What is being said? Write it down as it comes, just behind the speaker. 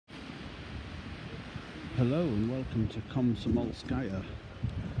Hello and welcome to Komsomolskaya.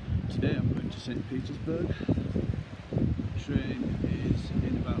 Today I'm going to St Petersburg. Train is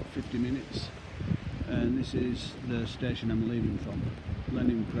in about 50 minutes and this is the station I'm leaving from,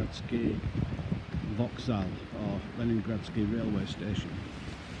 Leningradsky Vokzal or Leningradsky railway station.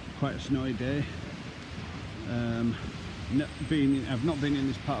 Quite a snowy day. I've not been in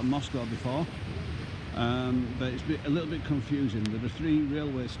this part of Moscow before, but it's a little bit confusing. There are three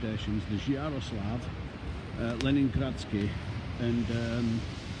railway stations. There's Yaroslav, Leningradsky and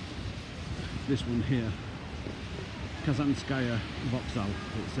this one here, Kazanskaya Vokzal,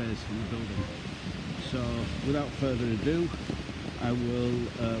 it says in the building. So without further ado, I will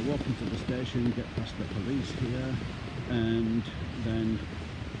walk into the station, get past the police here and then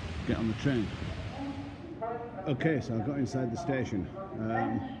get on the train. Okay, so I got inside the station.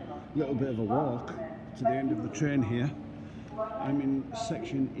 A little bit of a walk to the end of the train here. I'm in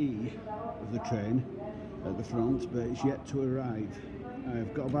section E of the train at the front, but it's yet to arrive.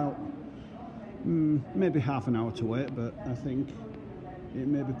 I've got about maybe half an hour to wait, but I think it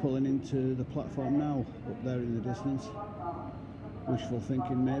may be pulling into the platform now, up there in the distance. Wishful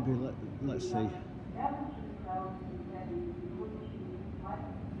thinking maybe, let's see.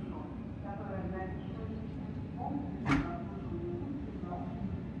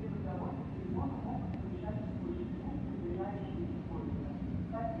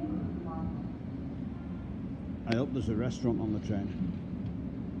 I hope there's a restaurant on the train.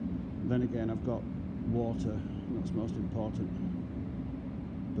 Then again, I've got water, that's most important.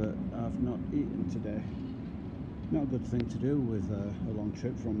 But I've not eaten today. Not a good thing to do with a long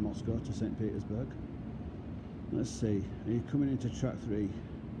trip from Moscow to St Petersburg. Let's see, are you coming into track 3?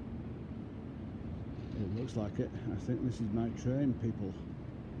 It looks like it. I think this is my train, people.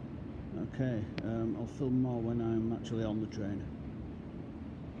 Okay, I'll film more when I'm actually on the train.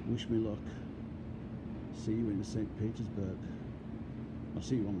 Wish me luck. See you in St Petersburg. I'll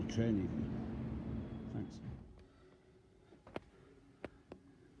see you on the train even. Thanks.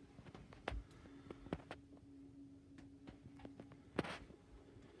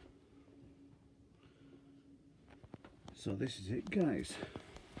 So this is it, guys.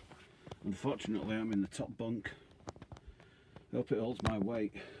 Unfortunately I'm in the top bunk. I hope it holds my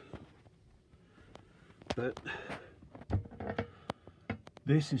weight. But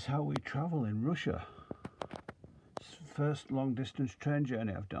this is how we travel in Russia. First long distance train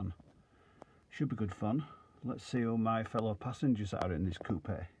journey I've done. Should be good fun. Let's see who my fellow passengers are in this coupe.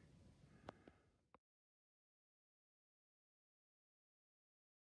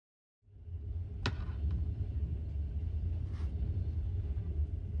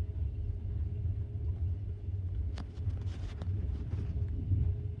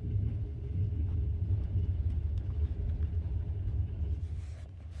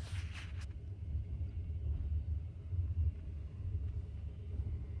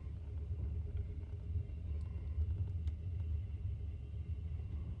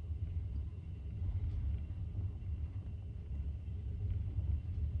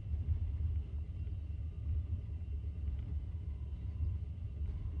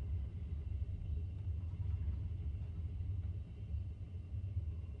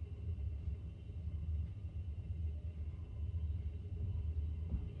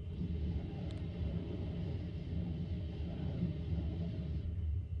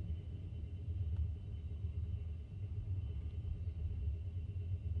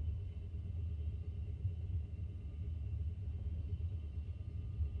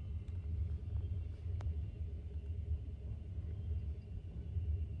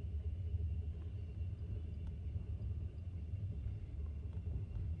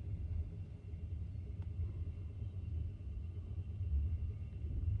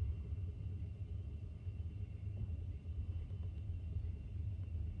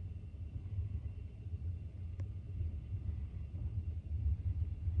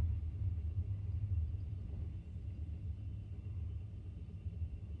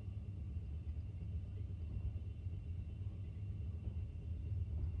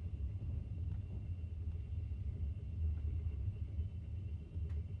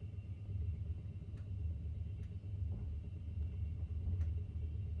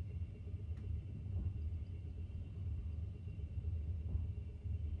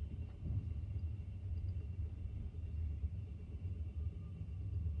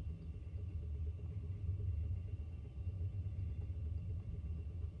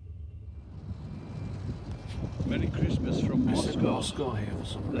 Merry Christmas from Moscow, here for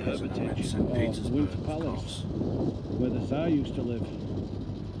some the reason. Hermitage St or Petersburg, Winter Palace, where the Tsar used to live.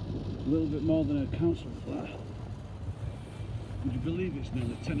 A little bit more than a council flat. Would you believe it's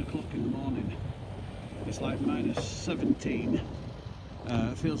nearly 10 o'clock in the morning It's like minus 17.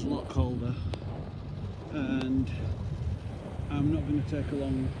 It feels a lot colder, and I'm not going to take a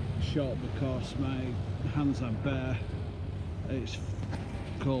long shot because my hands are bare. It's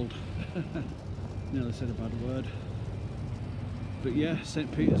cold. Nearly said a bad word. But yeah,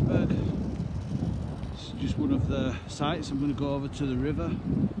 St Petersburg. It's just one of the sites. I'm going to go over to the river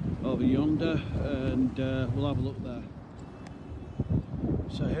over yonder, and we'll have a look there.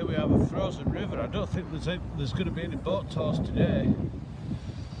 So here we have a frozen river. I don't think there's going to be any boat tours today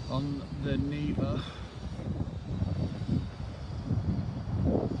on the Neva.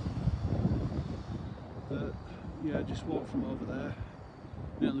 But yeah, just walked from over there.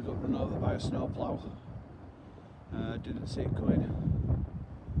 Nearly got run over by a snowplow. Didn't see it coming.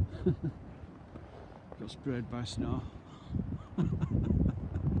 Got sprayed by snow.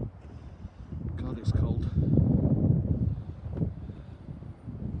 God, it's cold.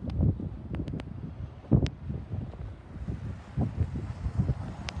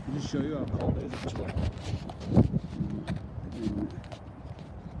 I'll just show you how cold it is actually.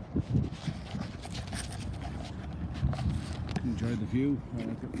 Enjoy the view. I'll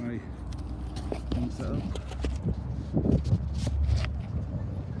get my thing set up.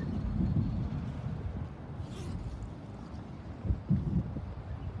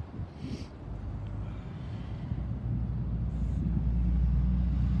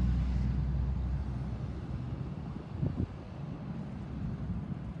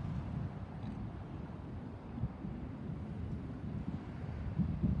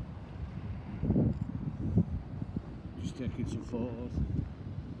 Just taking some photos.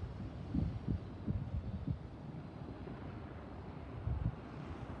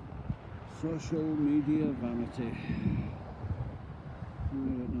 Social media vanity. I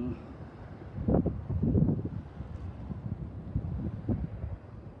don't know.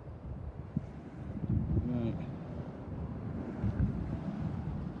 Right.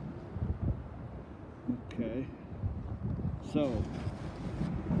 Okay. So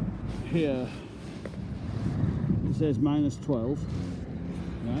here it says minus 12,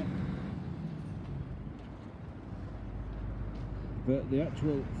 right? But the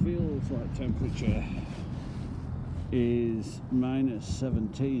actual feels like temperature is minus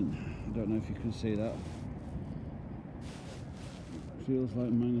 17. I don't know if you can see that. Feels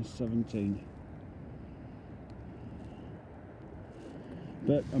like minus 17.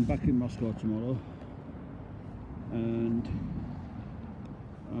 But I'm back in Moscow tomorrow, and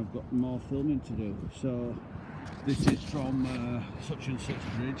I've got more filming to do. So this is from such and such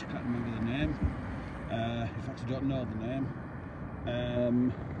bridge, can't remember the name. In fact, I don't know the name.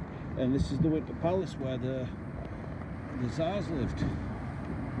 And this is the Winter Palace where the Tsars lived.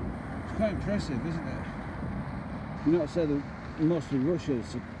 It's quite impressive, isn't it? You know, I say that mostly Russia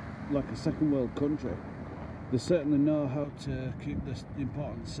is like a second world country. They certainly know how to keep the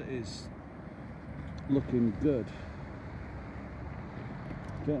important cities looking good,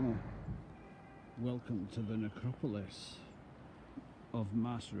 don't they? Welcome to the Necropolis of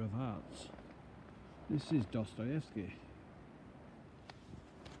Master of Arts. This is Dostoevsky.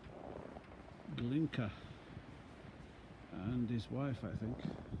 Glinka and his wife, I think.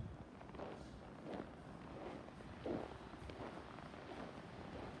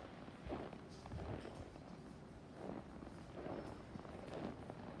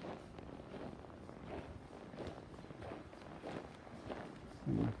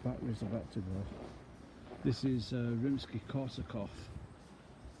 And the battery's about to go. This is Rimsky-Korsakov,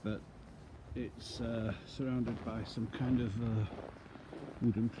 but it's surrounded by some kind of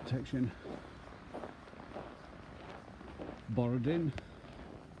wooden protection. Borodin.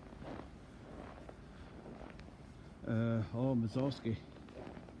 Oh, Mussorgsky.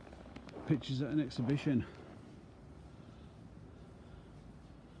 Pictures at an exhibition.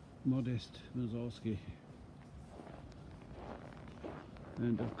 Modest Mussorgsky.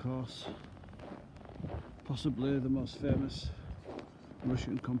 And of course, possibly the most famous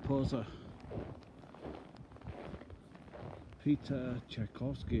Russian composer, Peter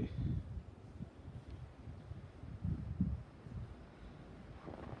Tchaikovsky.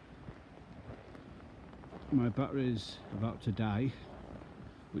 My battery is about to die,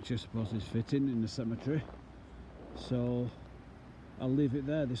 which I suppose is fitting in the cemetery, so I'll leave it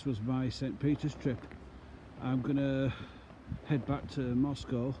there. This was my St. Peter's trip. I'm gonna head back to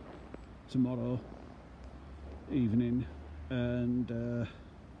Moscow tomorrow evening, and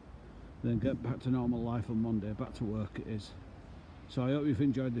then get back to normal life on Monday. Back to work it is. So I hope you've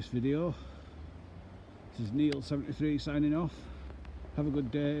enjoyed this video. This is Neil73 signing off. Have a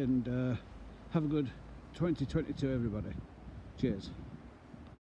good day, and have a good 2022 everybody. Cheers.